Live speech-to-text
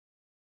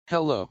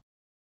Hello.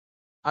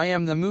 I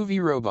am the movie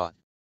robot.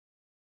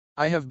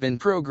 I have been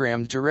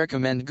programmed to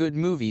recommend good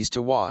movies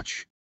to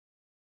watch.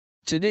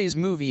 Today's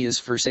movie is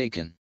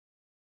Forsaken.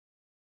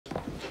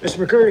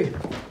 Mr. McCurry,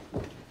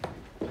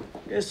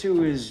 guess who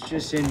was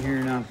just in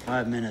here not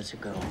 5 minutes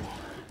ago?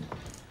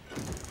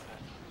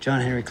 John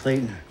Henry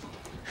Clayton.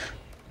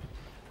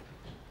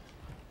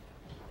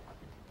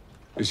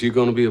 Is he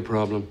gonna be a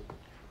problem?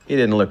 He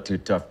didn't look too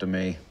tough to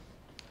me.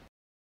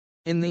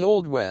 In the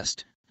Old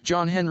West,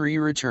 John Henry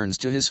returns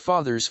to his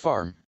father's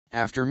farm,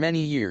 after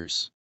many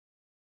years.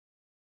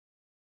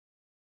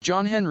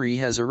 John Henry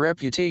has a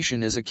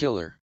reputation as a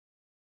killer.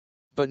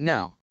 But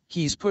now,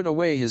 he's put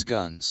away his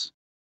guns.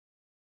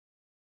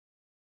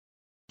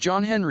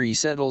 John Henry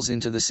settles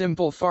into the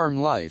simple farm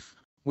life,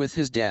 with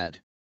his dad.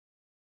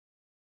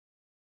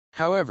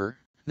 However,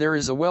 there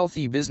is a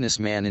wealthy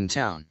businessman in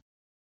town.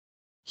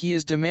 He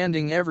is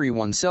demanding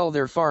everyone sell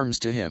their farms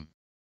to him.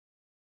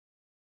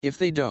 If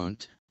they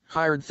don't,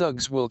 hired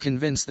thugs will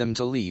convince them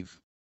to leave.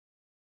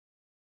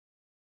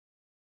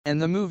 And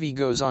the movie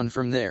goes on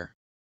from there.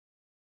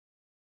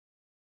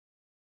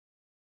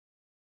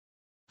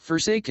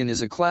 Forsaken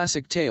is a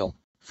classic tale,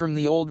 from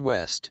the Old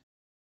West.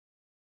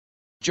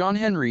 John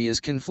Henry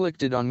is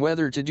conflicted on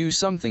whether to do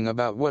something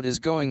about what is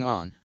going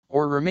on,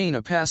 or remain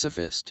a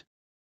pacifist.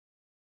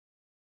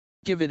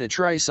 Give it a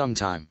try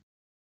sometime.